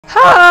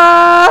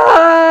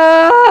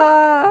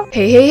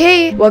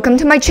Hey, welcome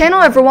to my channel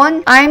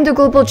everyone! I am the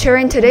Global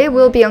Cherry and today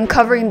we'll be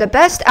uncovering the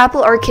best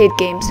Apple arcade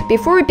games.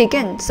 Before we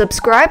begin,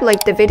 subscribe,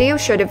 like the video,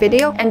 share the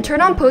video, and turn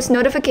on post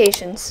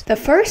notifications. The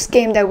first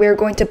game that we're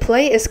going to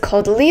play is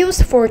called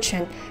Leo's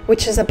Fortune,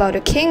 which is about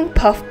a king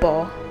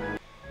puffball.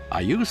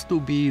 I used to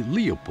be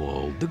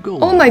Leopold the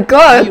Golden. Oh my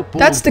god, Leopold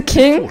that's the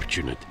king?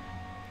 Fortunate.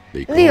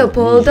 They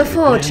Leopold the called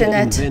me Fortunate.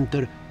 grand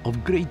inventor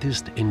of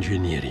greatest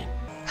engineering.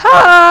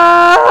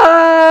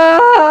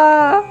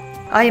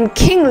 I am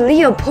King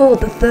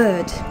Leopold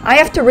III. I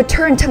have to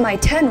return to my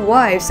 10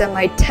 wives and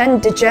my 10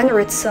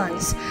 degenerate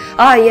sons.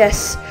 Ah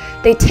yes,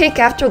 they take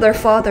after their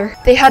father.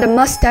 They had a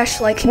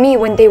mustache like me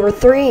when they were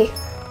 3.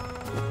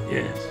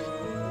 Yes.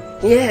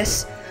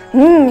 Yes,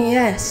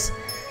 yes.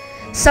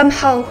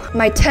 Somehow,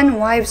 my 10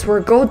 wives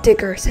were gold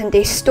diggers and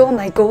they stole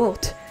my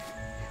gold.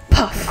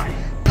 Puff,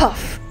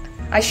 puff.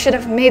 I should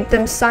have made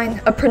them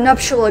sign a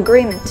prenuptial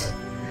agreement.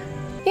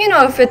 You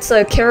know, if it's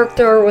a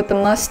character with a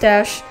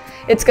mustache,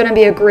 it's gonna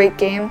be a great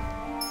game.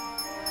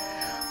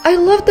 I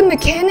love the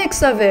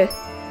mechanics of it.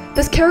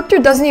 This character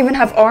doesn't even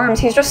have arms,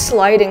 he's just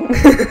sliding.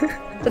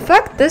 The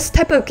fact this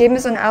type of game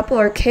is on Apple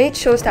Arcade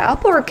shows that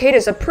Apple Arcade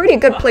is a pretty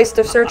good place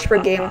to search for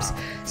games,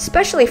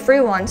 especially free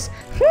ones.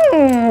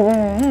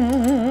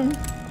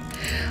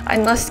 I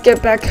must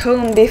get back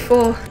home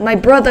before my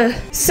brother,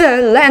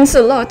 Sir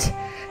Lancelot,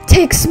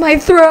 takes my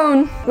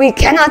throne. We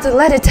cannot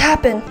let it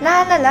happen.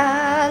 La la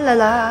la la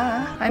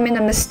la. I'm in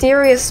a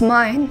mysterious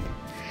mine.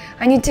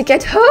 I need to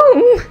get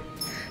home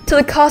to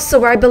the castle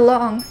where I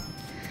belong.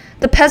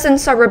 The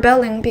peasants are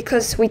rebelling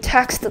because we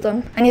taxed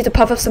them. I need to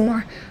puff up some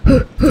more.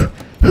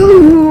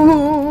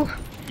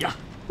 Yeah.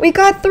 We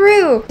got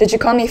through. Did you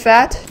call me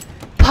fat?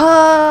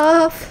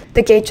 Puff.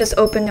 The gate just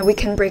opened and we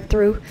can break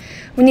through.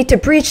 We need to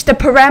breach the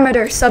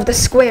parameters of the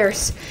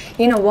squares.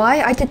 You know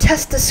why? I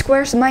detest the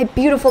squares, my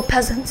beautiful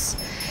peasants.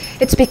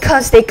 It's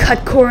because they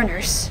cut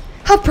corners.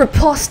 How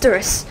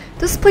preposterous.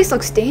 This place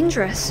looks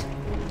dangerous.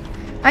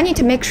 I need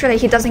to make sure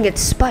that he doesn't get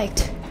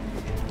spiked.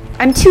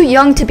 I'm too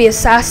young to be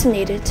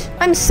assassinated.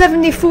 I'm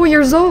 74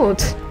 years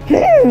old.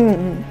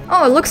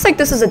 Oh, it looks like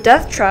this is a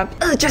death trap.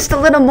 Just a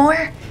little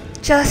more.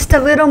 Just a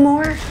little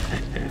more.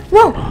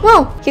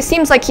 Whoa. He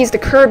seems like he's the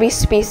Kirby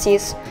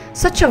species.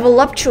 Such a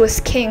voluptuous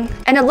king.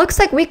 And it looks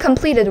like we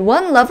completed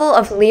one level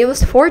of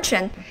Leo's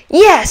Fortune.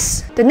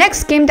 Yes! The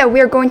next game that we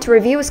are going to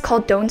review is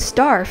called Don't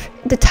Starve.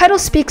 The title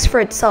speaks for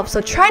itself, so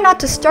try not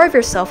to starve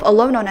yourself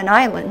alone on an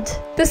island.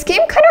 This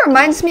game kind of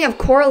reminds me of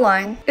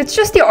Coraline. It's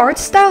just the art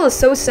style is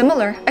so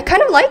similar. I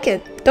kind of like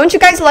it. Don't you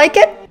guys like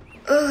it?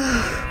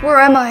 Where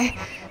am I?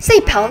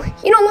 Say pal,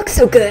 you don't look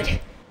so good.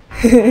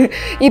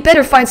 You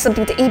better find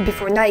something to eat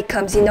before night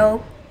comes, you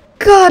know?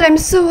 God, I'm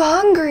so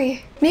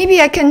hungry.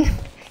 Maybe I can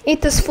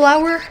eat this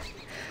flower?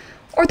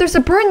 Or there's a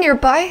bird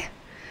nearby.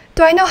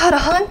 Do I know how to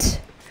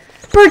hunt?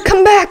 Bird,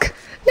 come back!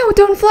 No,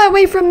 don't fly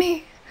away from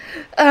me!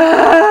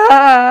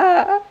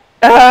 Come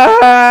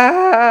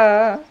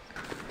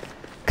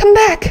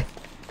back!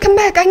 Come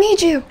back, I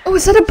need you! Oh,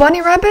 is that a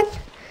bunny rabbit?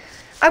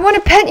 I want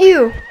to pet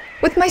you!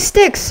 With my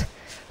sticks!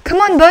 Come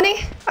on,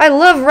 bunny! I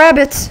love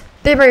rabbits!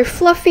 They're very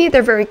fluffy,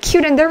 they're very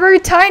cute, and they're very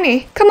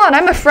tiny! Come on,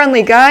 I'm a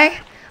friendly guy!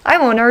 I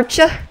won't hurt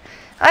ya!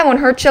 I won't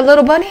hurt ya,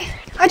 little bunny!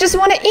 I just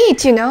want to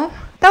eat, you know?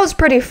 That was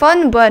pretty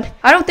fun, but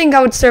I don't think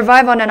I would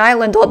survive on an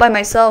island all by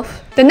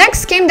myself. The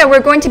next game that we're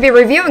going to be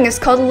reviewing is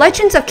called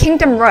Legends of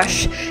Kingdom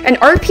Rush, an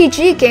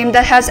RPG game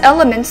that has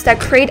elements that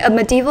create a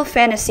medieval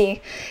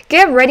fantasy.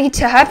 Get ready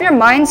to have your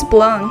minds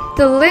blown.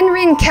 The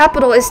Linrian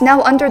capital is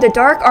now under the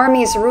Dark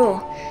Army's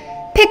rule.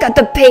 Pick up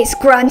the pace,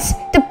 grunts!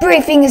 The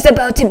briefing is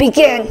about to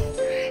begin!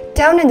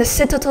 Down in the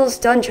Citadel's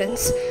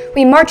dungeons,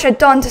 we march at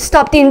dawn to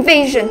stop the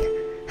invasion.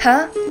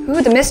 Huh?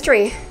 Ooh, the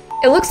mystery.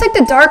 It looks like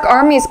the Dark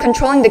Army is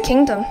controlling the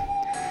kingdom.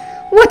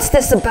 What's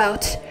this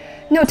about?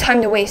 No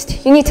time to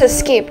waste. You need to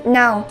escape,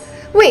 now.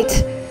 Wait!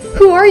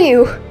 Who are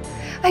you?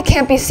 I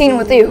can't be seen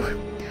with you.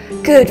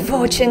 Good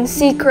fortune,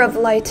 seeker of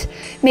light.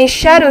 May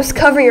shadows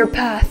cover your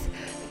path.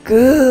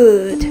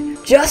 Good.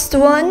 Just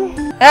one?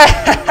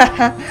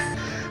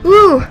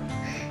 Ooh!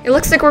 It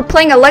looks like we're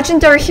playing a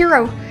legendary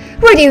hero.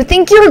 Where do you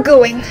think you're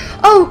going?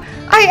 Oh!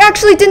 I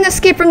actually didn't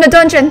escape from the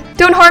dungeon.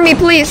 Don't harm me,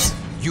 please.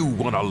 You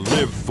wanna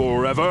live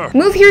forever?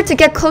 Move here to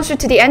get closer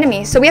to the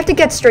enemy, so we have to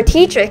get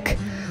strategic.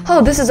 Oh,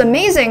 this is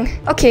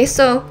amazing. Okay,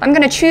 so I'm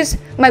gonna choose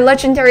my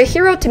legendary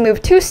hero to move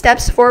 2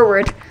 steps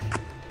forward.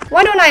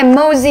 Why don't I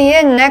mosey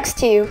in next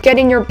to you, get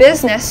in your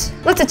business?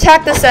 Let's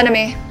attack this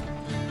enemy.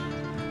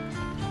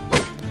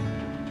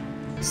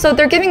 So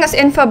they're giving us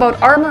info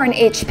about armor and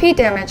HP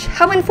damage.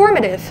 How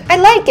informative. I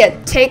like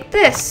it. Take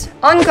this.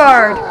 On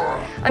guard.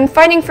 I'm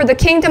fighting for the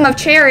kingdom of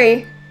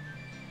Cherry.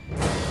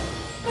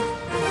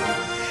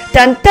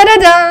 Dun da da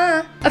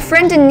da! A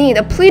friend in need,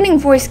 a pleading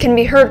voice can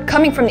be heard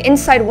coming from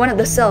inside one of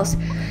the cells.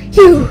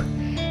 You!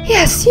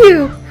 Yes,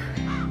 you!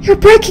 You're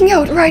breaking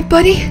out, right,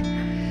 buddy?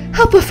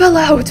 Help a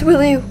fella out,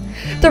 will you?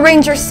 The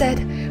ranger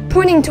said,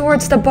 pointing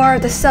towards the bar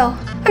of the cell.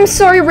 I'm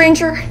sorry,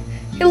 ranger.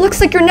 It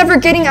looks like you're never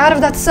getting out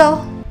of that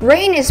cell.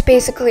 Reign is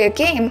basically a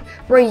game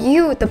where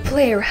you, the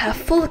player, have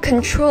full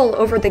control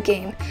over the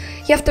game.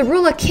 You have to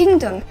rule a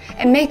kingdom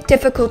and make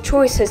difficult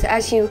choices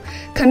as you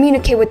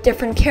communicate with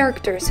different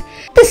characters.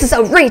 This is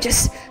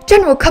outrageous!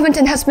 General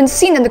Covington has been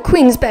seen in the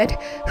Queen's bed.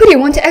 Who do you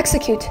want to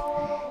execute?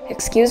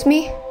 Excuse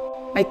me?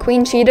 My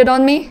queen cheated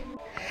on me?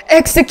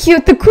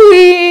 Execute the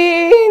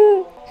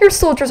queen! Your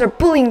soldiers are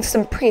bullying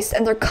some priests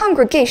and their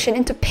congregation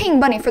into paying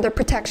money for their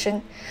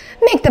protection.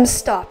 Make them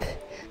stop.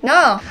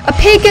 No, a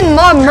pagan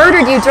mob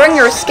murdered you during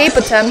your escape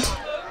attempt.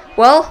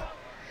 Well,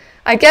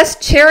 I guess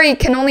Cherry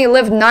can only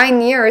live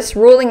 9 years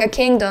ruling a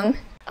kingdom.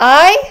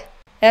 I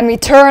am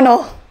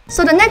eternal.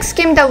 So the next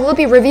game that we'll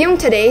be reviewing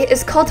today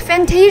is called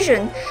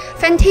Fantasia.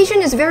 Fantasia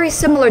is very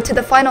similar to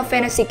the Final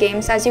Fantasy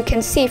games, as you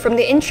can see from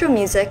the intro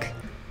music.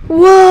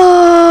 Whoa!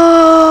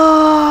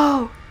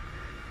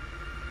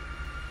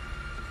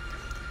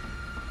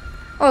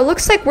 Oh, it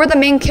looks like we're the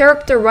main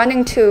character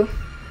running to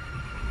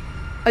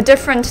a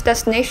different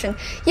destination.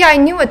 Yeah, I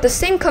knew it. The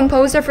same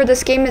composer for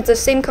this game is the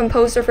same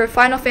composer for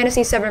Final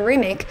Fantasy VII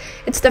Remake.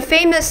 It's the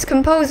famous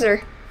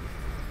composer.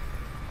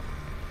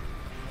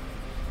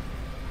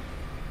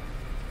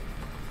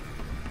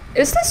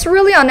 Is this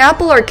really on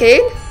Apple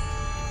Arcade?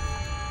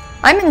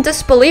 I'm in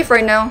disbelief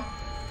right now.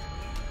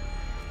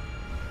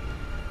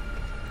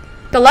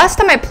 The last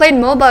time I played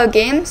mobile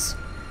games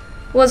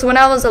was when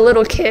I was a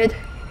little kid.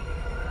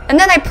 And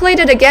then I played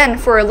it again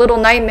for Little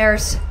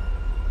Nightmares.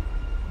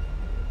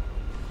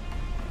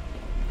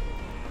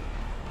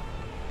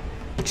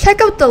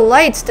 Check out the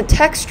lights, the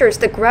textures,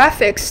 the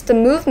graphics, the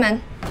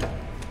movement.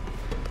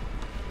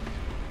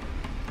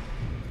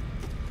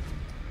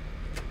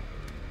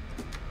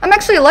 I'm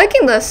actually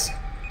liking this.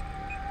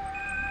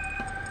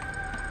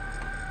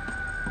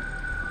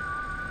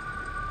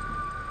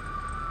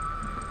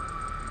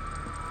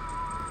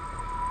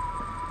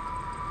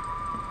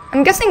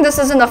 I'm guessing this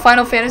isn't a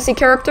Final Fantasy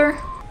character.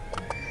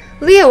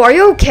 Leo, are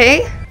you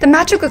okay? The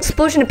magical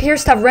explosion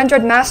appears to have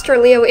rendered Master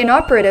Leo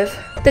inoperative.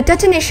 The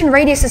detonation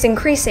radius is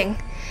increasing.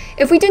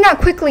 If we do not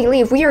quickly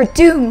leave, we are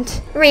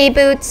doomed.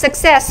 Reboot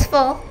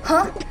successful.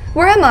 Huh?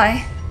 Where am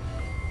I?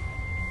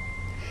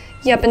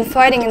 Yeah, I've been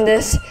fighting in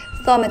this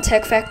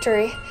Thaumatech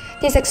factory.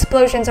 These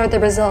explosions are the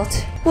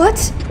result.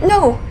 What?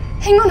 No!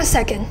 Hang on a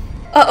second.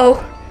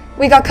 Uh-oh.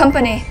 We got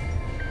company.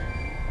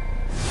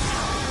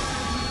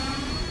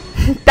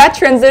 That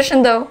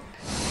transition though.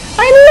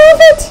 I love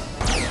it!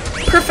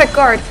 Perfect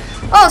guard.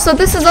 Oh, so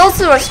this is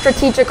also a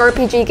strategic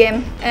RPG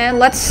game. And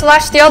let's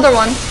slash the other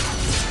one.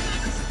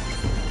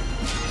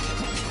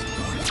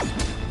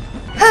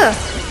 Huh.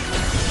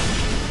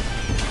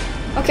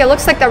 Okay,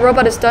 looks like that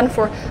robot is done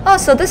for. Oh,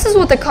 so this is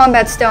what the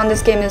combat style in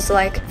this game is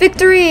like.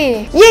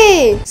 Victory!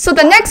 Yay! So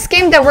the next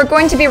game that we're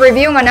going to be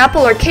reviewing on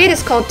Apple Arcade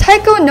is called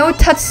Taiko no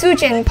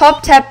Tatsujin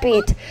Pop Tap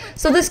Beat.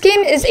 So this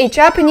game is a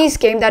Japanese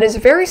game that is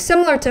very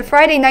similar to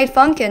Friday Night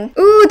Funkin'.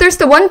 Ooh, there's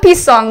the One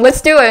Piece song. Let's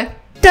do it.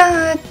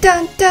 Dun,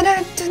 dun, dun,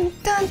 dun, dun,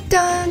 dun,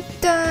 dun,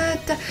 dun,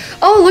 dun.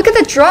 Oh, look at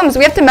the drums.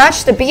 We have to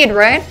match the beat,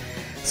 right?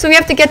 So we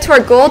have to get to our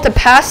goal to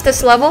pass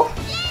this level.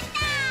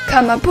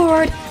 Come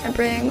aboard and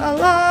bring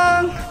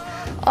along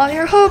all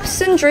your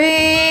hopes and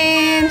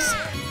dreams.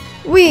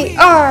 We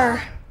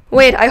are...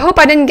 Wait, I hope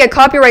I didn't get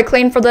copyright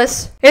claimed for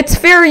this. It's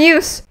fair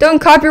use. Don't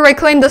copyright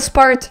claim this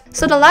part.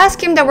 So the last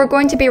game that we're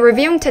going to be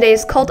reviewing today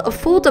is called A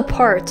Fold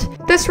Apart.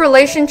 This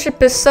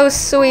relationship is so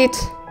sweet.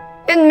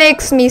 It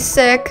makes me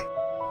sick.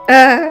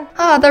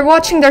 They're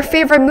watching their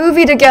favorite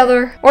movie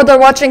together. Or they're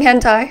watching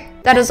hentai.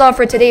 That is all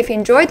for today. If you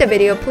enjoyed the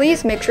video,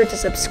 please make sure to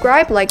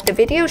subscribe, like the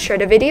video, share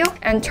the video,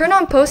 and turn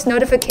on post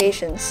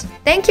notifications.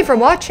 Thank you for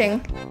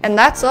watching, and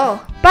that's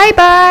all. Bye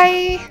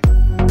bye!